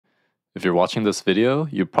If you're watching this video,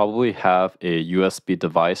 you probably have a USB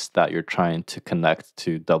device that you're trying to connect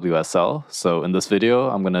to WSL. So in this video,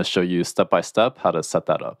 I'm going to show you step by step how to set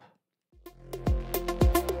that up.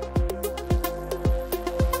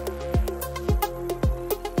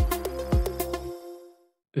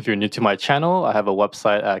 If you're new to my channel, I have a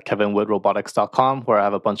website at kevinwoodrobotics.com where I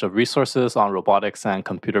have a bunch of resources on robotics and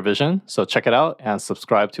computer vision. So check it out and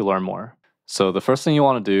subscribe to learn more. So the first thing you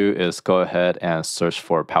want to do is go ahead and search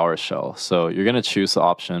for PowerShell. So you're going to choose the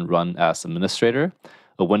option Run as Administrator.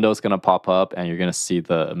 A window is going to pop up and you're going to see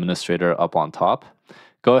the administrator up on top.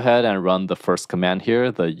 Go ahead and run the first command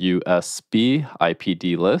here, the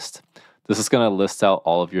usbipd list. This is going to list out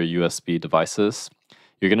all of your USB devices.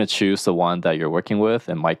 You're going to choose the one that you're working with.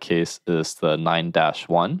 In my case, is the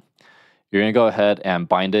 9-1. You're going to go ahead and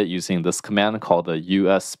bind it using this command called the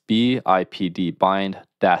usbipd bind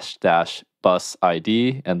 -- bus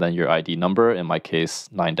ID and then your ID number, in my case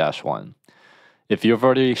 9-1. If you've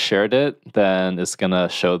already shared it, then it's going to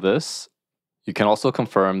show this. You can also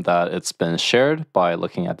confirm that it's been shared by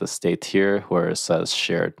looking at the state here where it says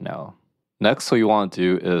shared now. Next, what you want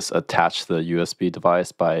to do is attach the USB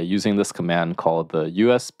device by using this command called the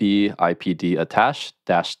usbipd attach --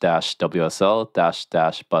 WSL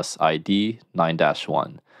 -- bus ID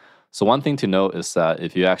 9-1. So one thing to note is that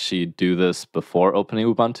if you actually do this before opening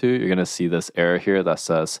Ubuntu, you're going to see this error here that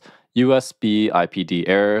says usbipd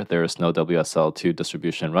error, there is no WSL2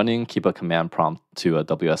 distribution running. Keep a command prompt to a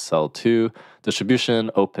WSL2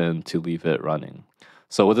 distribution open to leave it running.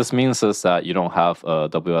 So what this means is that you don't have a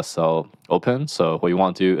WSL open. So what you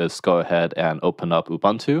want to do is go ahead and open up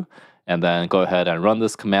Ubuntu and then go ahead and run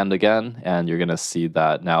this command again. And you're going to see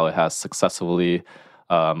that now it has successfully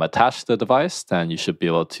attached the device. Then you should be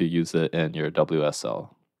able to use it in your WSL.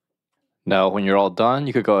 Now, when you're all done,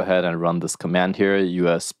 you could go ahead and run this command here,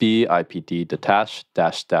 usbipd detach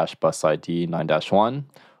 -- bus ID 9-1,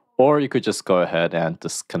 or you could just go ahead and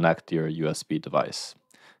disconnect your USB device.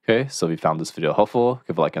 Okay, so if you found this video helpful,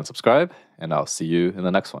 give a like and subscribe, and I'll see you in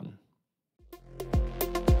the next one.